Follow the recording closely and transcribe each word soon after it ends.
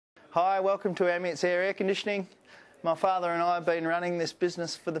Hi, welcome to Ambience Air Conditioning. My father and I have been running this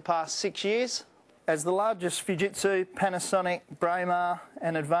business for the past 6 years. As the largest Fujitsu, Panasonic, Braemar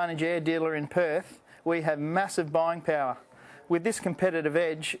and Advantage Air dealer in Perth, we have massive buying power. With this competitive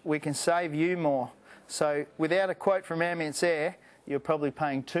edge, we can save you more. So without a quote from Ambience Air, you're probably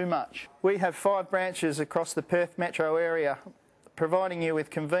paying too much. We have 5 branches across the Perth metro area, providing you with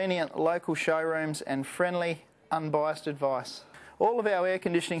convenient local showrooms and friendly, unbiased advice. All of our air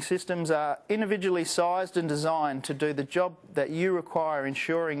conditioning systems are individually sized and designed to do the job that you require,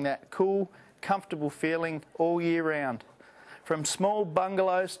 ensuring that cool, comfortable feeling all year round. From small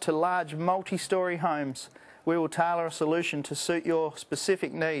bungalows to large multi-storey homes, we will tailor a solution to suit your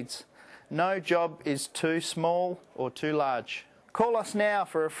specific needs. No job is too small or too large. Call us now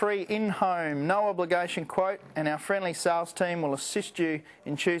for a free in-home, no obligation quote, and our friendly sales team will assist you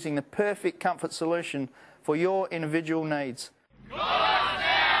in choosing the perfect comfort solution for your individual needs.